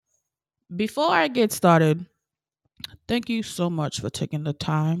Before I get started, thank you so much for taking the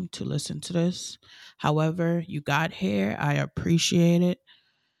time to listen to this. However, you got here, I appreciate it.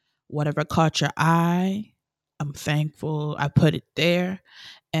 Whatever caught your eye, I'm thankful I put it there,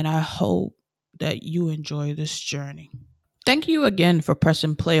 and I hope that you enjoy this journey. Thank you again for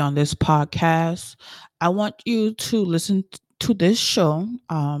pressing play on this podcast. I want you to listen to this show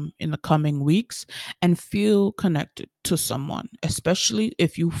in the coming weeks and feel connected to someone, especially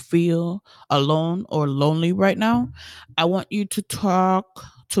if you feel alone or lonely right now. I want you to talk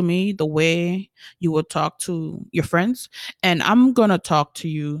to me the way you would talk to your friends, and I'm going to talk to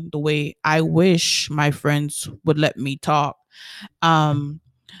you the way I wish my friends would let me talk. Um,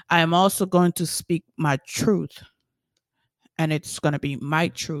 I am also going to speak my truth, and it's going to be my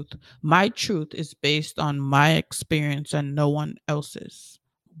truth. My truth is based on my experience and no one else's.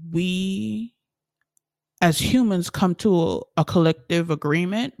 We as humans come to a collective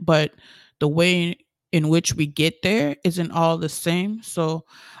agreement, but the way in which we get there isn't all the same. So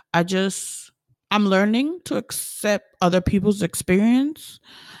I just I'm learning to accept other people's experience,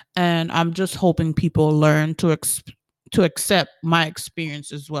 and I'm just hoping people learn to accept my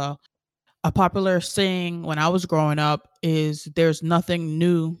experience as well. A popular saying when I was growing up is there's nothing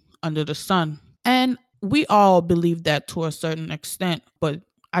new under the sun. And we all believe that to a certain extent, but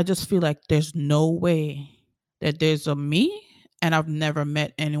I just feel like there's no way that there's a me and I've never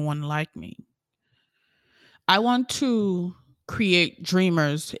met anyone like me. I want to create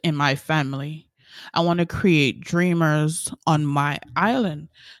dreamers in my family. I want to create dreamers on my island,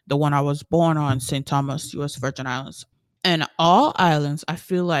 the one I was born on, St. Thomas, US Virgin Islands. And all islands, I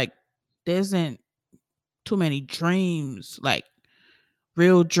feel like there isn't too many dreams, like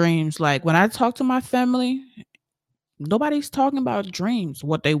real dreams. Like when I talk to my family, nobody's talking about dreams,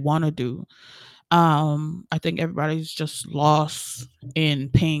 what they want to do. I think everybody's just lost in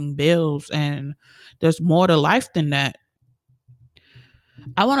paying bills, and there's more to life than that.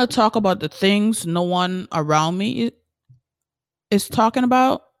 I want to talk about the things no one around me is talking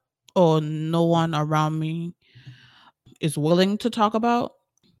about, or no one around me is willing to talk about.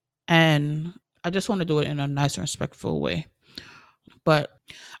 And I just want to do it in a nice and respectful way. But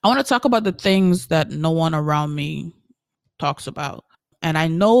I want to talk about the things that no one around me talks about. And I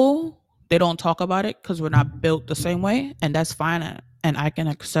know they don't talk about it because we're not built the same way, and that's fine, and I can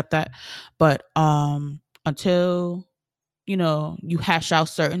accept that. But until you hash out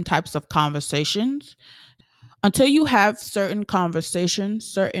certain types of conversations, until you have certain conversations,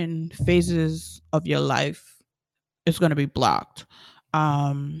 certain phases of your life is going to be blocked.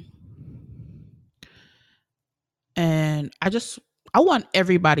 Um and I want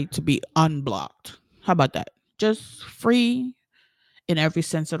everybody to be unblocked. How about that? Just free in every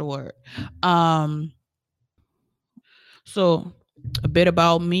sense of the word. Um, so a bit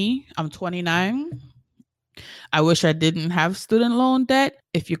about me. I'm 29. I wish I didn't have student loan debt.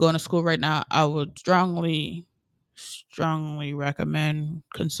 If you're going to school right now, I would strongly recommend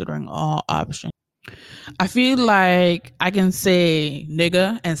considering all options. I feel like I can say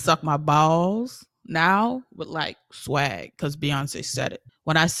nigga and suck my balls now with like swag because Beyonce said it.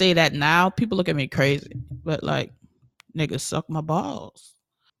 When I say that now, people look at me crazy. But like, nigga, suck my balls.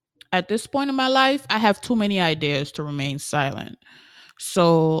 At this point in my life, I have too many ideas to remain silent.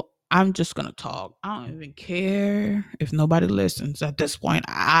 So I'm just gonna talk. I don't even care if nobody listens. At this point,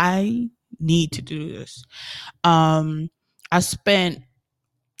 I need to do this. Um, I spent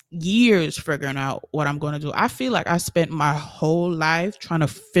years figuring out what I'm gonna do. I feel like I spent my whole life trying to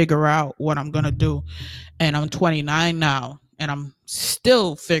figure out what I'm gonna do, and I'm 29 now, and I'm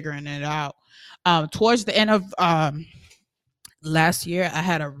still figuring it out. Towards the end of last year, I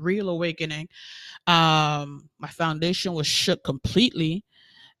had a real awakening. My foundation was shook completely,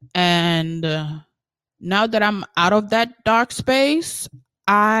 and now that I'm out of that dark space,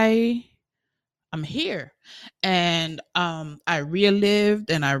 I I'm here, and I relived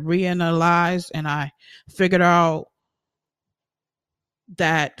and I reanalyzed and I figured out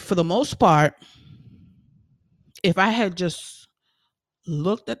that for the most part, if I had just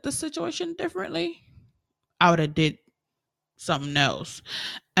looked at the situation differently, I would have did something else.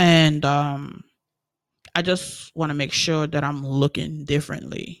 And I just want to make sure that I'm looking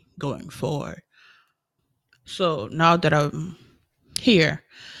differently going forward. So now that I'm here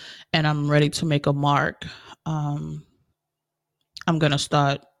and I'm ready to make a mark, um, I'm gonna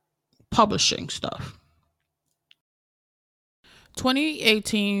start publishing stuff.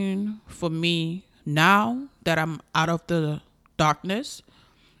 2018 for me, now that I'm out of the darkness,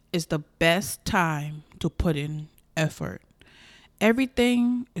 is the best time to put in effort.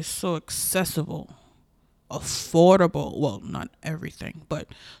 Everything is so accessible affordable. Well, not everything, but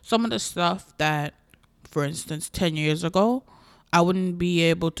some of the stuff that, for instance, 10 years ago, I wouldn't be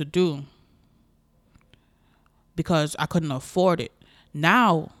able to do because I couldn't afford it.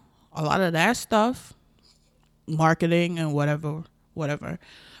 Now, a lot of that stuff, marketing and whatever,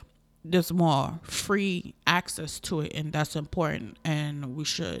 there's more free access to it, and that's important, and we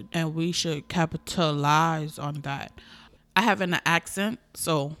should capitalize on that. I have an accent,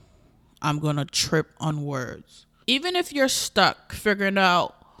 so I'm gonna trip on words. Even if you're stuck figuring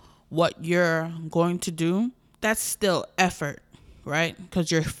out what you're going to do, that's still effort, right? Because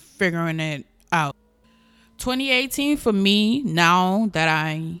you're figuring it out. 2018 for me, now that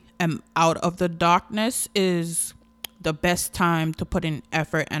I am out of the darkness, is the best time to put in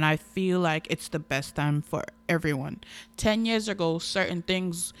effort, and I feel like it's the best time for everyone. 10 years ago, certain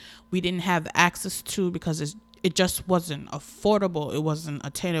things we didn't have access to because it just wasn't affordable, it wasn't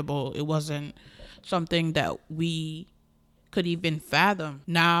attainable, it wasn't something that we could even fathom.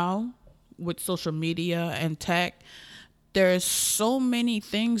 Now, with social media and tech, there's so many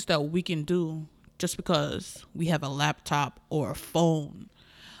things that we can do just because we have a laptop or a phone.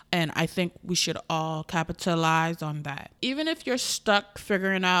 And I think we should all capitalize on that. Even if you're stuck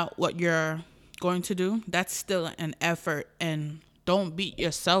figuring out what you're going to do, that's still an effort. And don't beat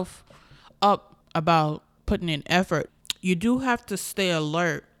yourself up about putting in effort. You do have to stay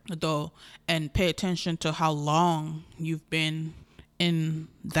alert, though, and pay attention to how long you've been in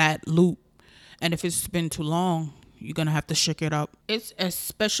that loop. And if it's been too long, you're going to have to shake it up. It's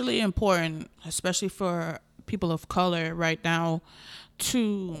especially important, especially for people of color right now,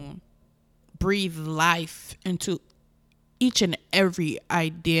 to breathe life into each and every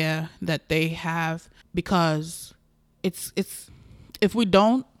idea that they have, because it's if we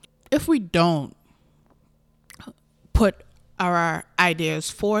don't put our ideas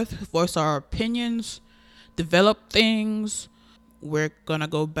forth, voice our opinions, develop things, we're gonna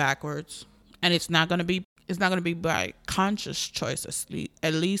go backwards. And it's not gonna be by conscious choice,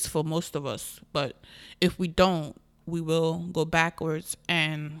 at least for most of us. But if we don't, we will go backwards.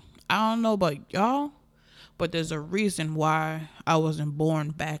 And I don't know about y'all, but there's a reason why I wasn't born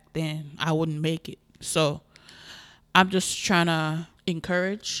back then. I wouldn't make it. So I'm just trying to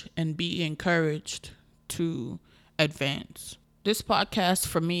encourage and be encouraged to advance. This podcast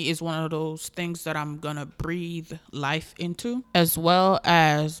for me is one of those things that I'm going to breathe life into, as well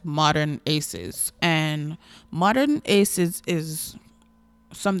as Modern Aces. And Modern Aces is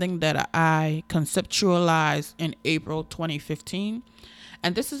something that I conceptualized in April 2015.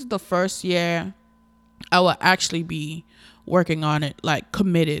 And this is the first year I will actually be working on it, like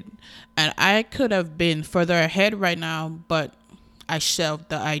committed. And I could have been further ahead right now, but I shelved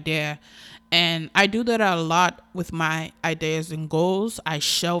the idea. And I do that a lot with my ideas and goals. I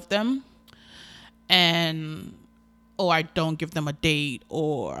shelve them, and or I don't give them a date,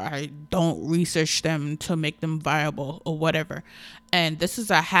 or I don't research them to make them viable or whatever. And this is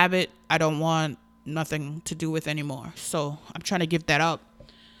a habit I don't want nothing to do with anymore. So I'm trying to give that up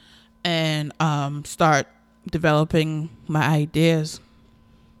and start developing my ideas.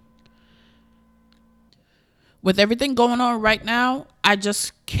 With everything going on right now, I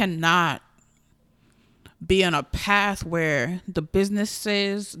just cannot be on a path where the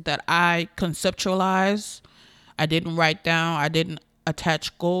businesses that I conceptualize, I didn't write down, I didn't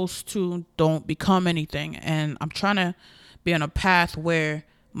attach goals to, don't become anything. And I'm trying to be on a path where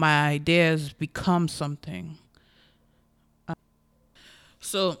my ideas become something.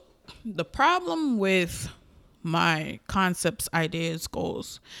 So the problem with my concepts, ideas,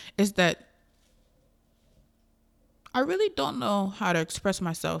 goals is that I really don't know how to express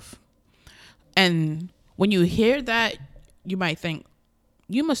myself. And when you hear that, you might think,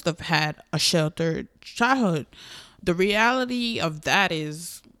 you must have had a sheltered childhood. The reality of that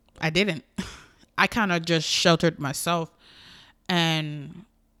is I didn't. I kind of just sheltered myself. And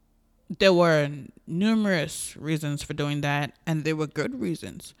there were numerous reasons for doing that, and they were good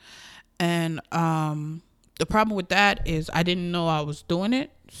reasons. And the problem with that is I didn't know I was doing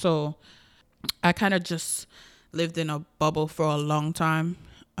it. So I kind of just lived in a bubble for a long time,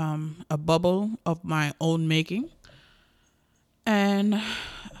 a bubble of my own making. And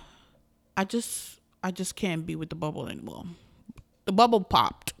I just can't be with the bubble anymore. The bubble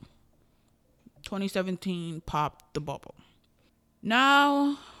popped. 2017 popped the bubble.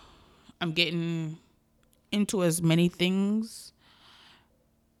 Now I'm getting into as many things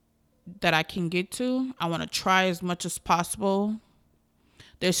that I can get to. I want to try as much as possible.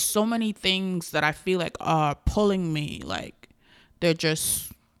 There's so many things that I feel like are pulling me. Like they're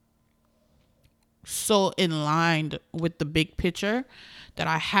just so in line with the big picture that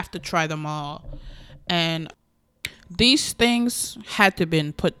I have to try them all. And these things had to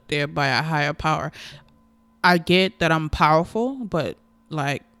been put there by a higher power. I get that I'm powerful, but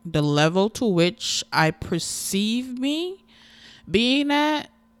like the level to which I perceive me being at,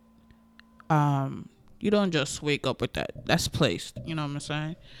 you don't just wake up with that. That's placed. You know what I'm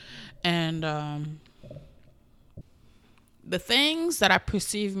saying? And the things that I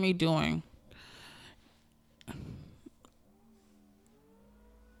perceive me doing,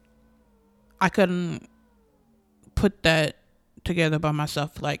 I couldn't put that together by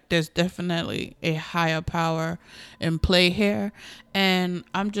myself. Like there's definitely a higher power in play here, and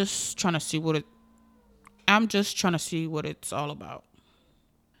I'm just trying to see what it's all about.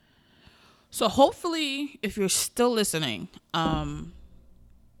 So hopefully if you're still listening,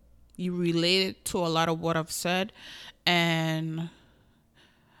 you related to a lot of what I've said, and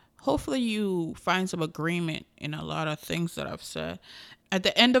hopefully you find some agreement in a lot of things that I've said. At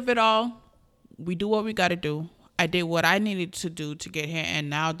the end of it all, we do what we got to do. I did what I needed to do to get here, and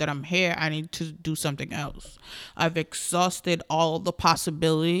now that I'm here, I need to do something else. I've exhausted all the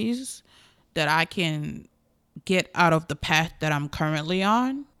possibilities that I can get out of the path that I'm currently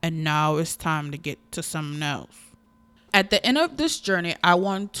on, and now it's time to get to something else. At the end of this journey, I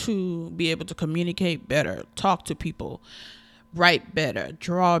want to be able to communicate better, talk to people, write better,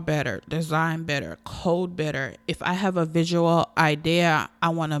 draw better, design better, code better. If I have a visual idea, I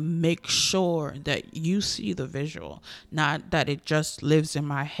want to make sure that you see the visual, not that it just lives in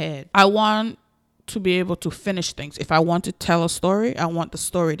my head. I want to be able to finish things. If I want to tell a story, I want the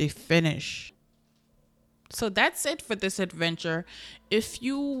story to finish. So that's it for this adventure. If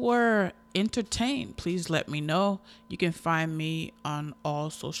you were entertained, please let me know. You can find me on all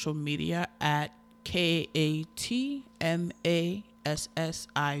social media at KATMASSIVE,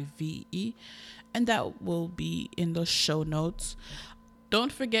 and that will be in the show notes.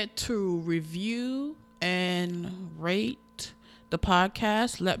 Don't forget to review and rate the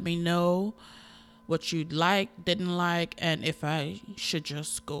podcast. Let me know what you'd like, didn't like, and if I should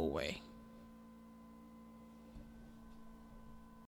just go away.